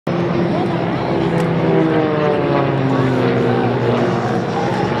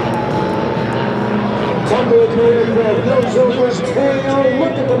Tumbling the aircraft, nose over tail.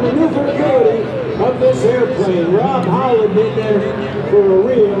 Look at the maneuverability of this airplane. Rob Holland in there for a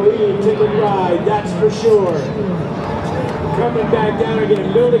real e-ticket ride, that's for sure. Coming back down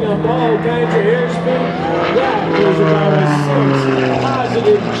again, building up all kinds of airspeed. That is about a 6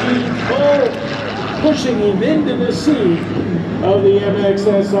 positive G pull, pushing him into the seat of the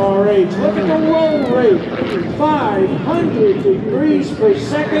MXSRH. Look at the roll rate, 500 degrees per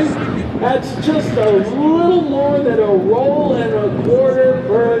second. That's just a little more than a roll and a quarter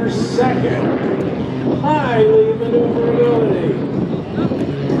per second. Highly maneuverability.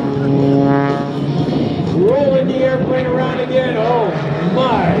 Rolling the airplane around again. Oh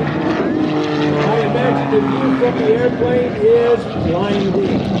my! I imagine the view from the airplane is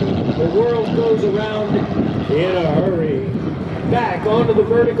blinding. The world goes around in a hurry. Back onto the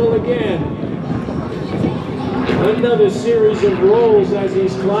vertical again. Another series of rolls as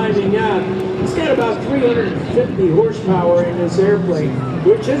he's climbing out. He's got about 350 horsepower in this airplane,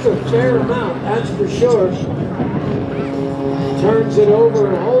 which is a fair amount, that's for sure. Turns it over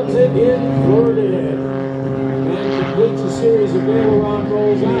and holds it inverted. And completes a series of aileron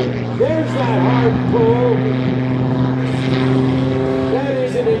rolls out. There's that hard pull. That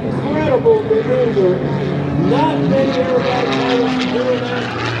is an incredible maneuver. Not many aerobatic pilots are doing that.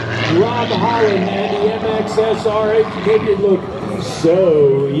 Rob Holland and the MXSRH make it look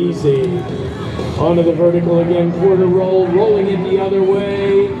so easy. Onto the vertical again, quarter roll, rolling it the other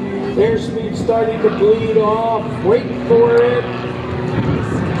way. Airspeed starting to bleed off. Wait for it.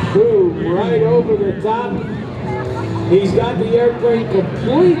 Boom, right over the top. He's got the airplane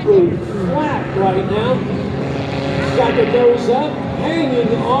completely flat right now. He's got the nose up,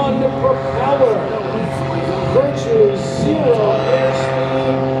 hanging on the propeller. Virtually zero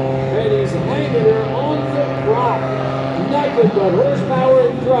airspeed. And he's hanging her on the prop. Nothing but horsepower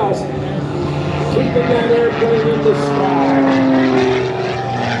and thrust, keeping that airplane in the sky.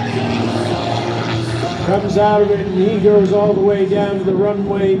 Comes out of it and he goes all the way down to the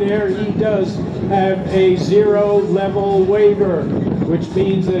runway there. He does have a 0 level waiver, which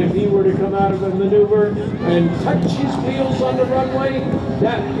means that if he were to come out of a maneuver and touch his wheels on the runway,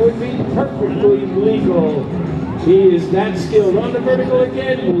 that would be perfectly legal. He is that skilled. On the vertical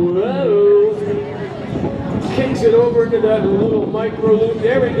again. Whoa. Kicks it over into that little micro loop.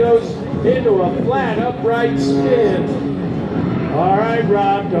 There he goes into a flat upright spin. All right,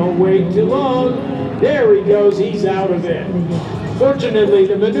 Rob, don't wait too long. There he goes. He's out of it. Fortunately,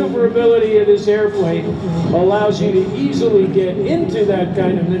 the maneuverability of this airplane allows you to easily get into that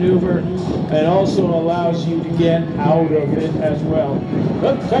kind of maneuver and also allows you to get out of it as well.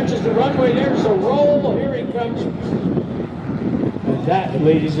 Look, touches the runway. There's a roll. Here he comes. And that,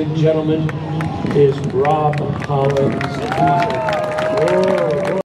 ladies and gentlemen, is Rob Holland's